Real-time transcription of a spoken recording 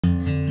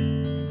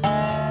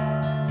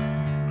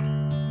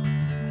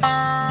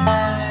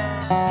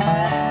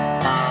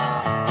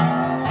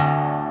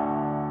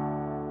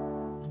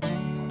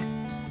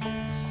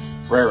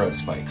Railroad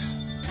spikes.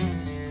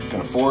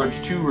 Gonna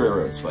forge 2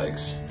 railroad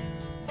spikes.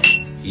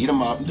 Heat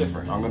them up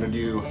different. I'm gonna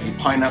do a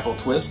pineapple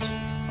twist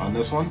on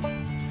this one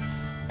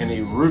and a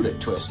Rubik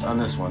twist on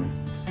this one,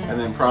 and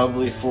then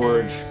probably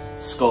forge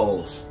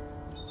skulls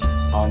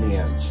on the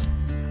ends.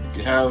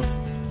 You have,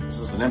 this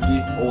is an empty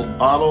old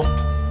bottle,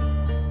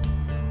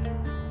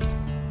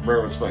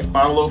 railroad spike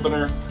bottle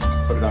opener,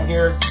 put it on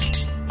here,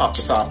 pop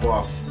the top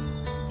off.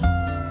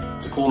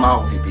 It's a cool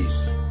novelty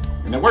piece,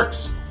 and it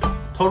works.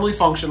 Totally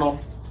functional.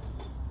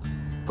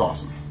 It's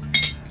awesome.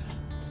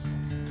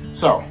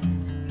 So,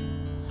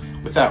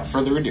 without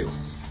further ado,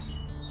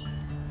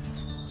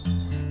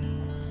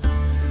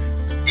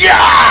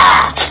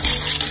 yeah!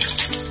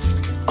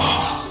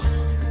 Oh.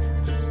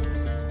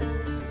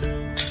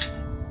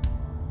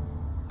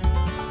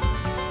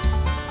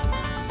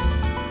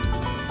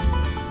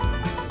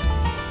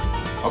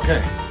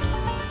 Okay,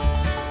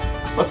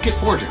 let's get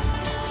forging.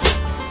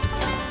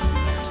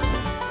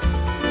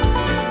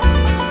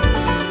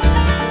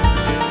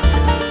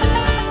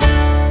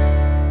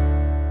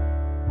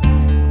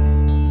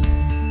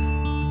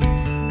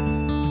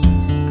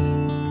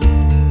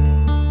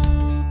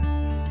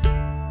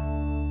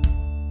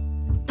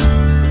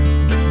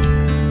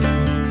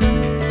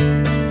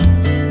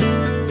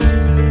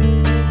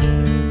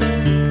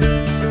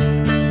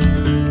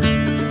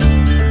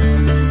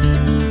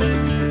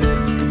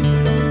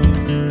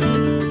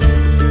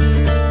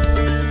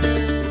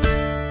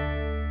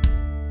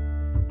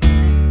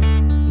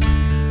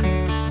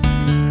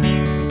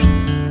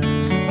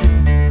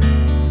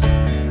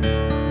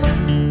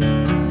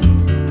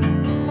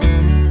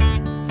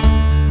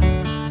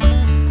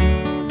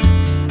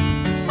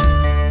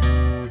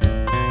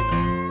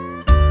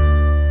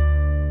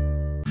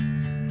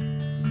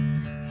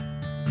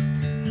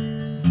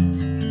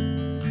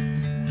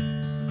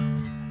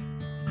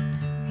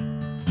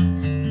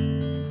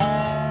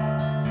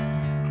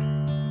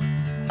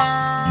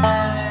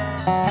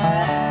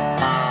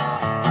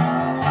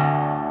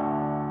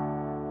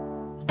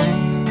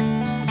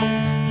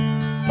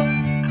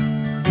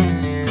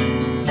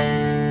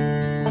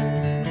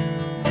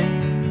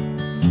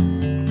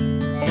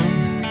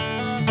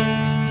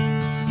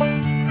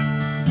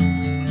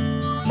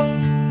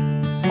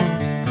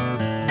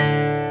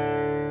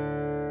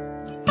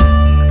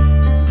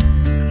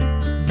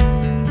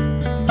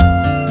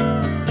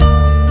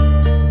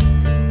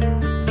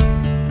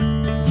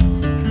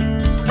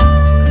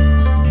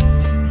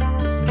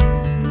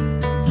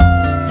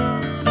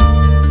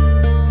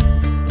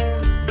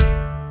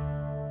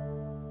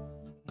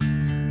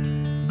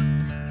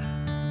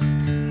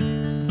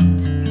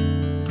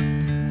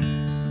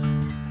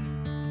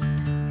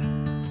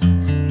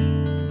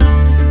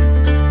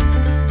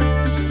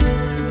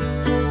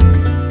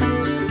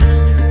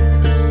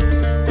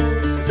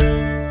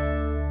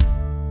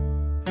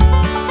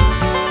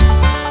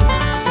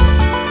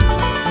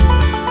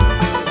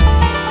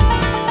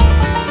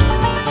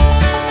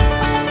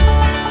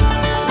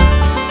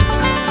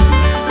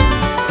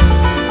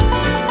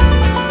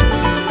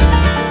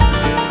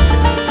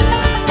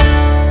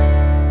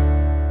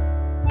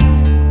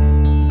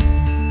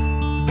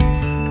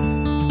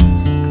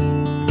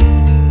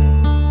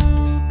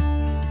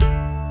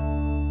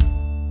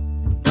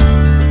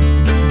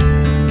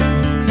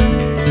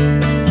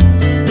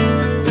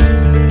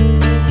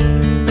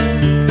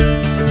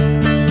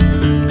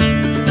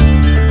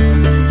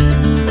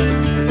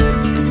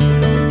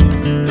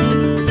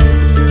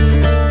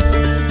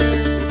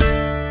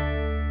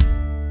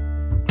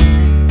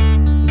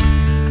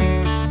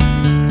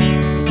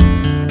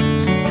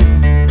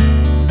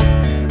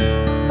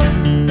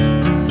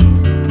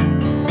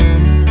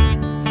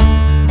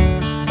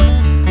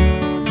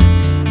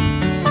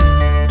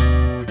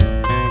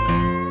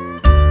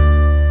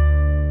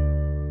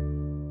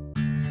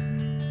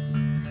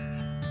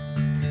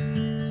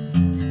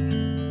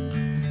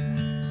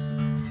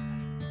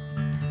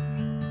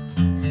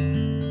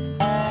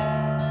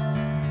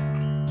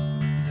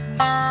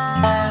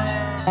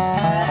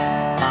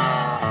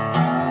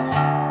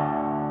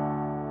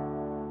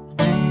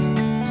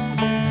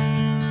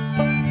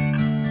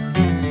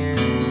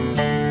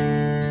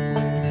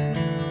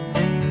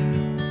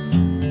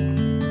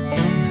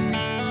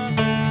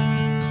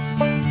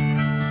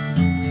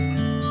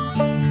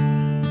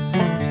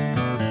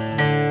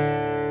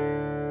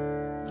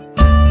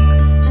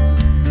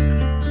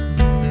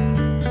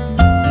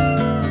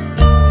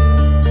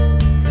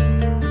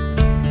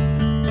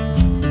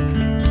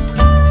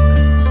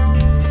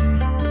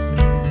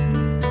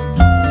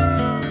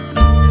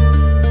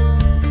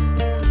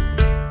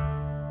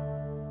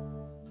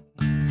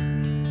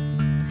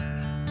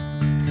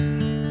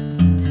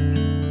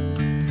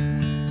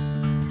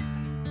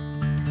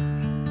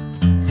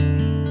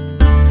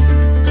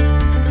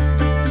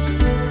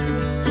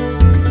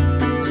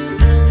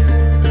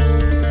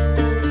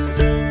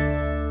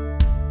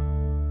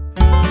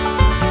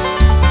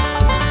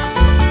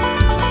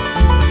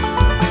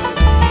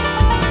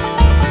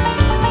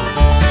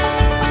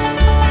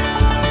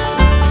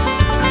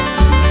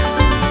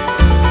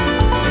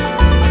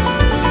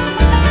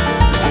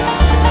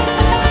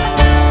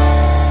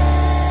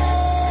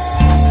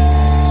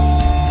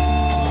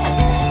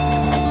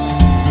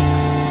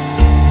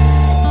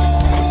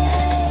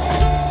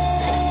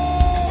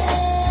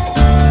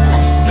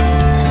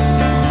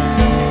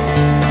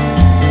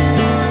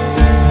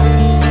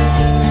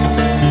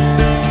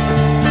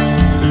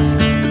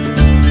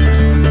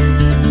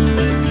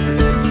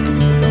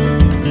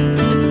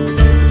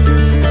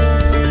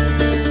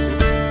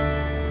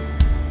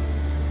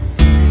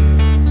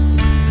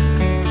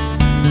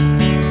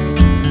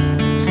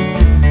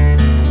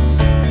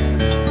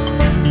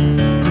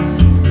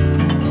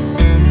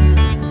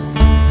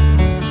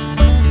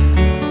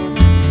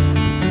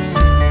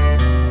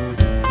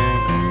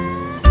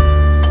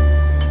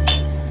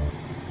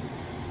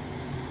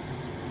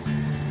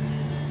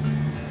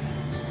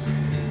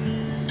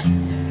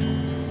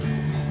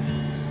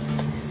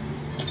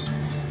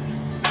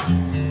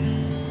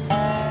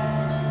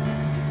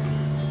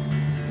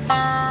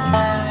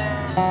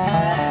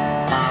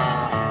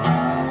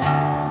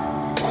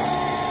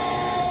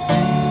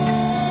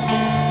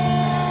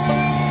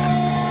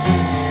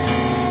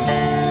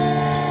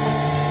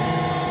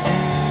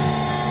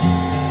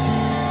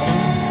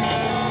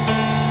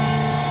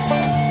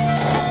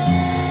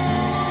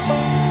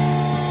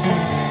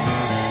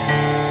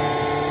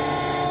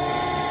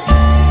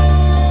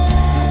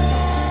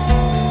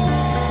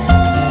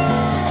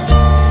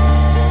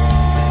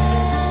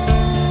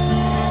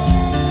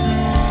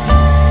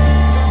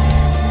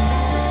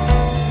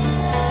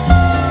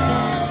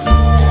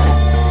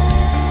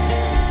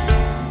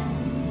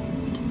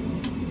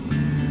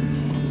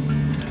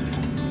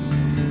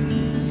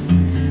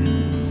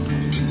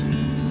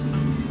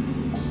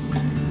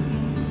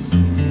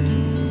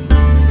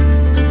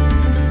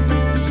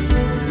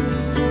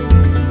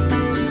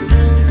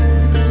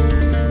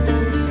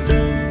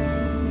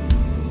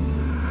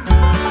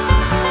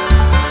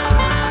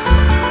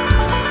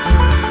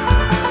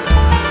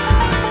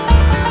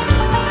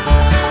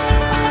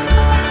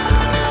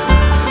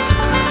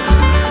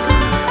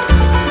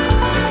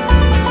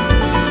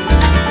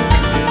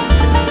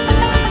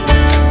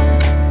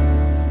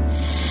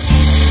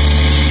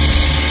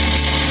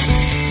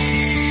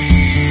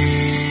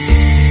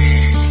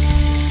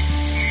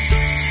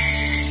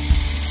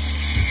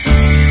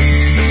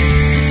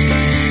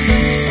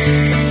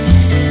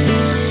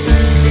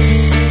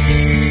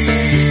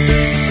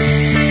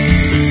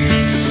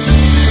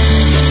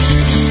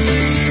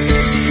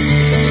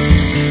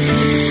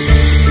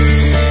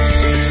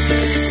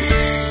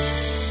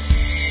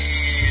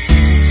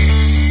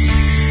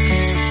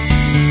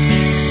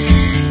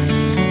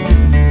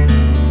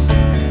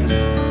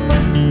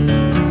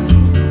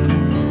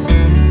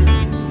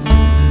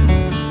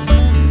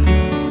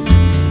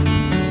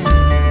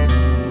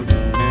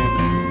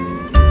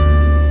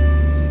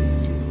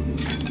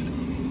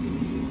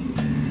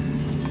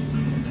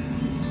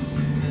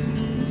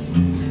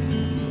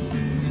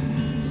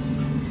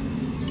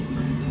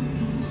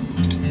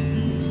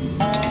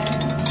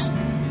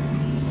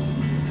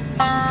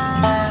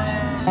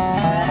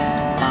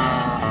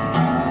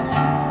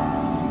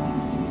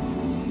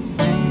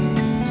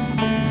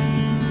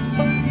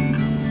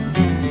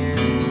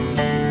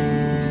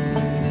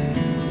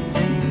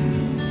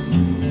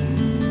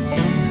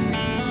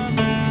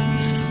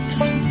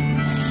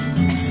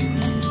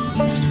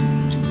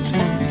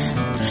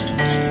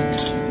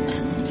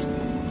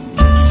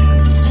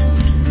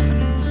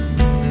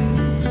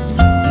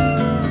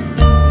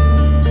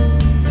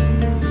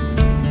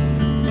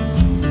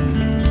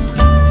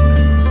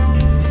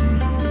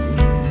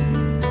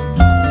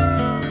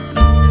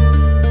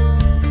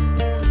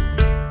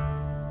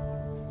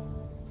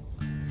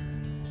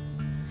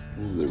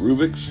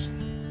 Rubik's.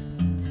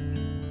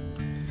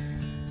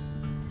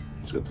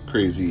 It's got the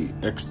crazy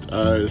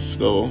X-eyes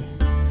skull.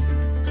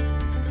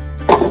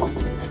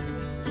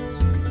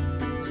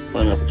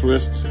 Pineapple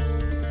twist. This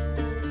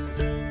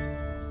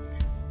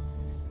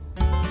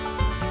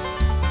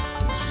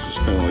is just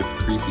kind of like the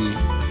creepy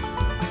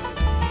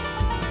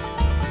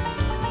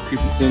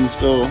thin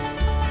skull.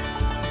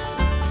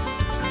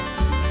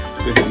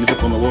 They hit these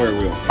up on the wire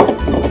wheel.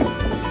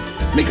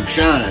 Make them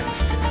shine.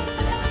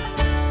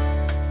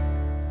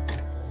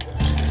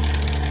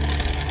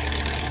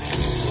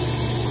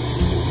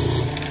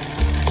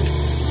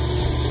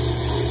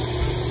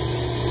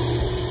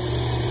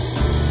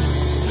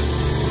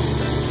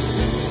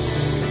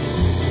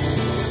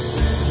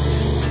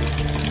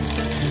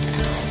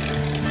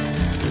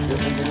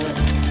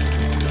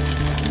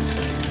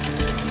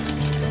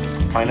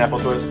 Pineapple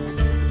twist.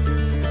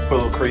 Put a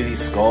little crazy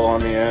skull on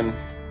the end.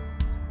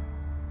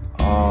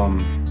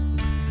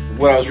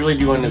 What I was really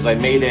doing is I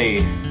made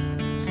a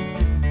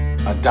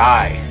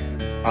die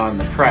on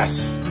the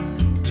press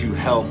to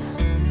help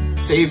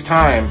save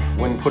time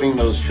when putting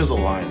those chisel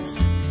lines.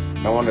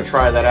 And I wanted to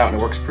try that out, and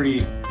it works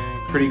pretty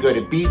good.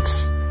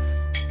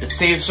 It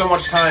saves so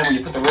much time when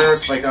you put the rarer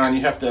spike on.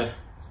 You have to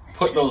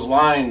put those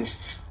lines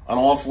on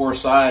all four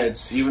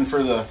sides, even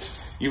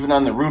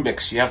on the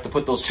Rubik's, you have to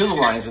put those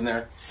chisel lines in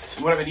there.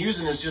 And what I've been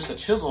using is just a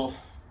chisel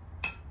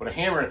with a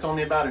hammer. It's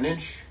only about 1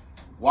 inch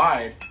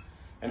wide,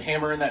 and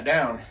hammering that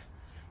down.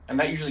 And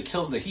that usually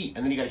kills the heat.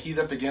 And then you got to heat it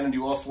up again and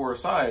do all four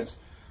sides.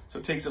 So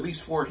it takes at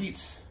least 4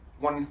 heats,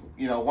 one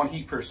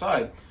heat per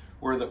side.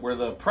 Where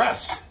the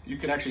press, you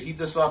can actually heat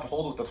this up,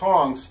 hold it with the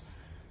tongs,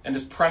 and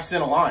just press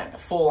in a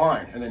full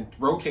line, and then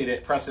rotate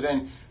it, press it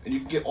in, and you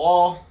can get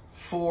all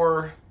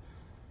 4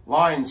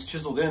 lines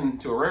chiseled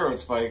into a railroad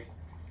spike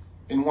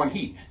in 1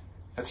 heat.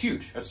 That's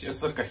huge.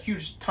 It's like a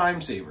huge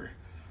time saver.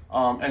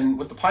 And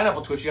with the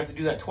pineapple twist, you have to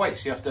do that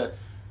twice. You have to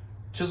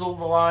chisel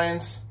the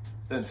lines,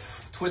 then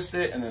twist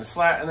it, and then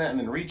flatten it, and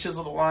then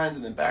re-chisel the lines,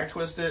 and then back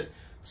twist it.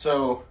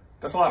 So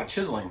that's a lot of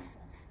chiseling.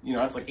 You know,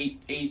 that's like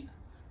eight.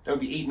 That would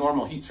be 8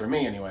 normal heats for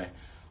me anyway.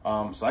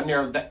 So I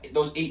narrowed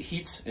those 8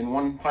 heats in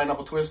 1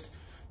 pineapple twist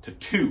to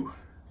 2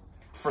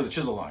 for the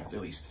chisel lines at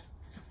least.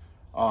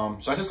 So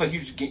that's just a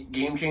huge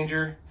game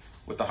changer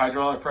with the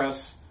hydraulic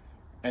press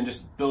and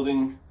just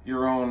building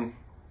your own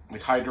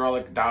like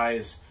hydraulic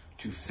dies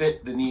to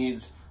fit the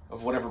needs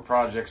of whatever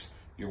projects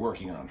you're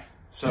working on.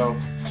 So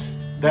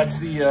that's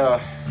the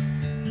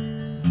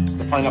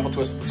pineapple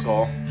twist with the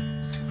skull,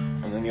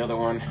 and then the other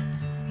one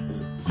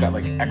is it's got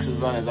like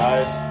X's on his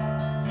eyes,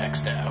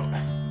 X'd out.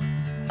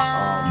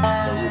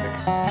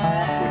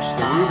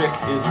 The Rubik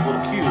is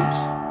little cubes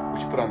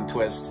which you put on the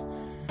twist,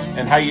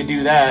 and how you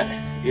do that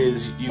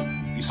is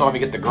you saw me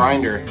get the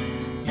grinder.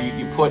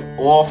 You put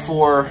all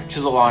 4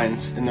 chisel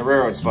lines in the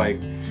railroad spike,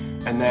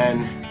 and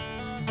then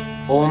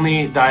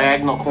only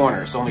diagonal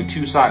corners, so only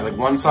 2 sides. Like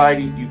one side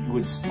you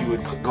would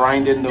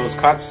grind in those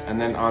cuts, and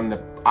then on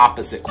the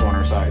opposite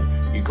corner side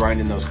you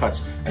grind in those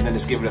cuts, and then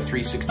just give it a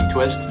 360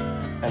 twist,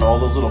 and all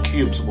those little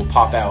cubes will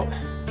pop out.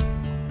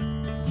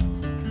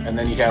 And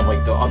then you have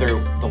like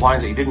the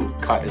lines that you didn't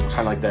cut is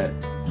kind of like that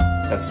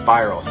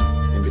spiral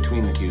in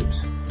between the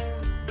cubes.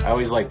 I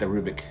always like the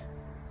Rubik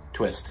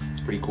twist. It's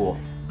pretty cool.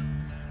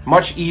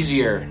 Much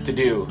easier to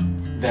do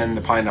than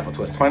the pineapple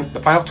twist.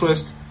 The pineapple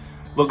twist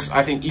looks,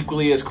 I think,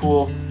 equally as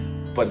cool,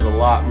 but it's a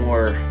lot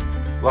more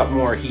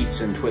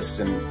heats and twists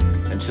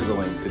and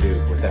chiseling to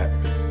do with that.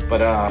 But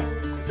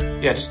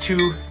yeah, just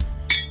 2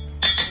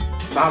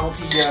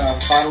 novelty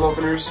bottle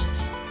openers.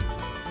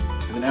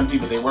 It's an empty,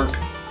 but they work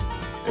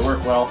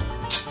well.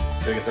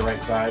 Gotta get the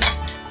right side.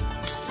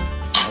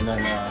 And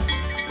then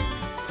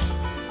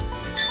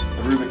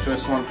the Rubik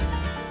twist one.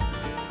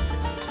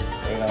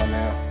 Right on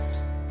there.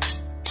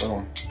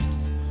 Boom.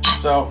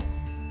 So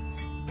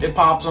it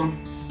pops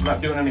them. I'm not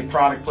doing any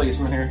product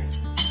placement here,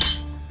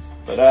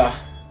 but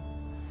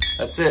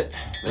that's it.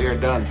 They are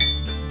done.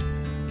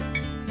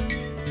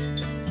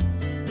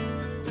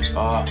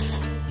 I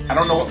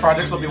don't know what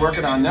projects I'll be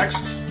working on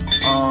next.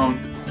 I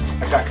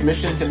got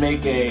commissioned to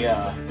make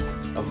a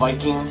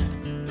Viking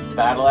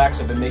battle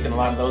axe. I've been making a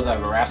lot of those out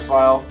of a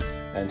Raspfile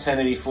and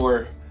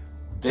 1084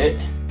 bit.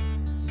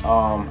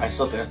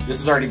 This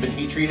has already been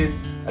heat treated.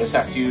 I just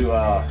have to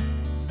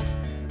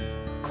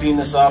clean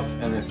this up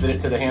and then fit it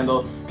to the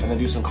handle and then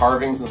do some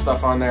carvings and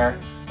stuff on there.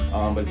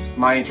 But it's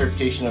my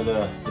interpretation of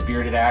the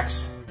bearded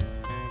axe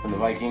from the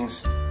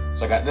Vikings.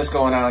 So I got this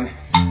going on.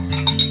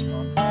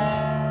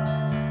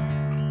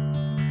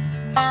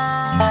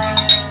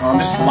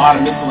 Just a lot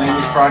of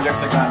miscellaneous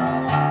projects I got.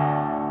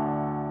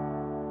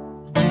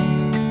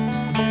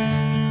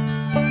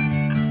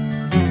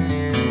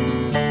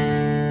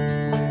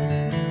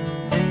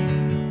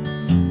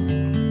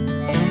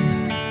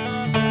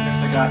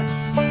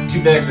 Got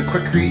 2 bags of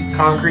Quikrete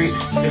concrete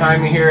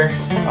behind me here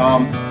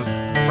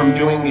from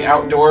doing the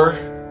outdoor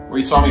where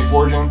you saw me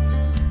forging.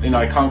 You know,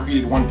 I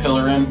concreted 1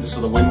 pillar in just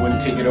so the wind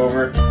wouldn't take it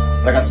over.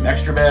 But I got some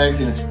extra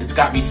bags, and it's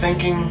got me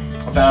thinking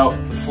about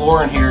the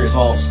floor in here is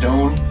all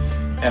stone,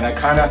 and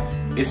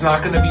it's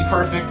not going to be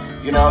perfect.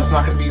 You know, it's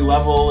not going to be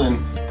level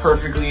and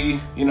perfectly,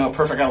 you know,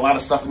 perfect. I got a lot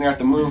of stuff in there I have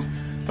to move.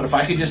 But if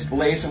I could just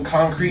lay some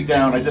concrete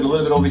down, I did a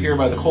little bit over here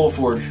by the coal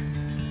forge.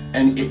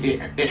 And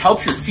it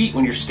helps your feet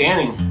when you're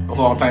standing a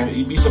long time.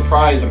 You'd be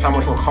surprised at how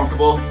much more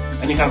comfortable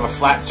any kind of a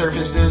flat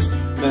surface is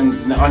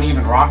than the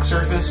uneven rock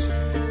surface.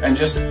 And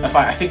just,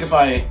 I think if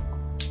I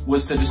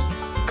was to just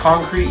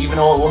concrete, even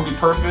though it won't be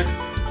perfect,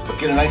 but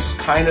get a nice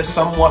kind of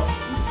somewhat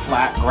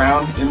flat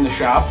ground in the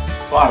shop,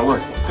 it's a lot of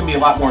work. It's gonna be a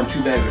lot more than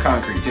 2 bags of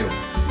concrete too.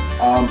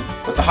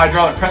 But the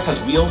hydraulic press has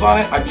wheels on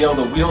it. I'd be able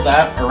to wheel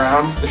that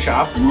around the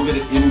shop, move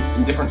it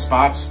in different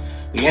spots.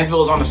 The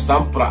anvil is on a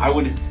stump, but I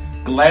would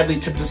gladly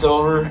tip this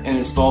over and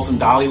install some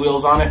dolly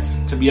wheels on it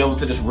to be able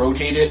to just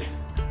rotate it.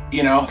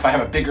 You know, if I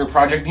have a bigger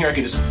project in here, I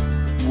could just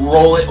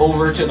roll it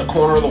over to the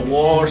corner of the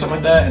wall or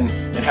something like that and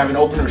have an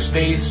opener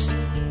space.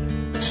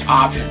 Just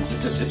options.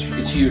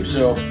 It's huge.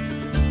 So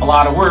a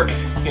lot of work,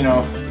 you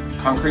know,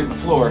 concrete on the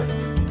floor.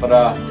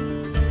 But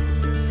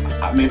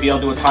maybe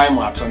I'll do a time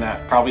lapse on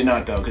that. Probably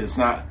not though, because it's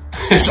not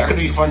going to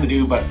be fun to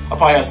do. But I'll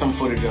probably have some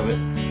footage of it.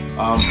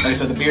 Like I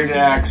said, the bearded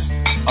axe.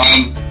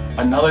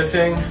 Another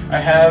thing I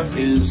have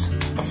is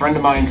a friend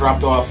of mine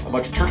dropped off a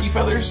bunch of turkey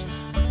feathers,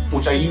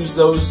 which I use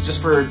those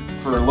just for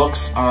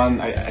looks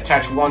on. I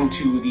attach one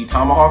to the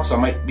tomahawk, so I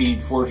might be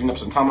forging up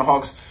some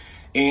tomahawks.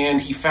 And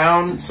he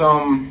found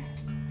some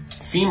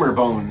femur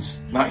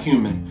bones, not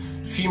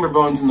human, femur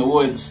bones in the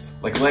woods,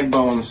 like leg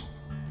bones,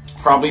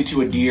 probably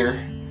to a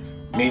deer,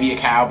 maybe a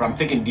cow, but I'm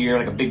thinking deer,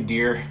 like a big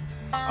deer.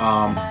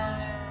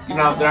 You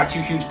know, they're not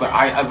too huge, but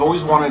I've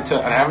always wanted to,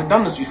 and I haven't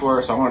done this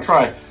before, so I want to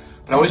try.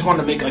 But I always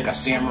wanted to make like a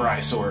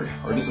samurai sword,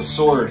 or just a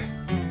sword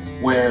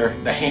where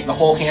the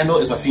whole handle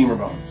is a femur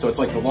bone. So it's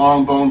like the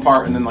long bone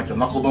part, and then like the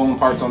knuckle bone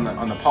parts on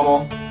the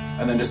pommel,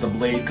 and then just the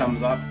blade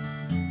comes up.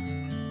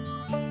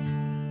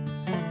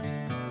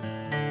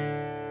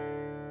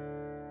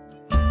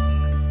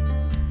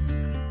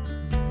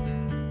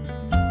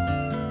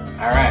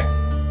 All right,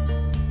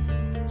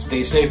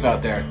 stay safe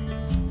out there.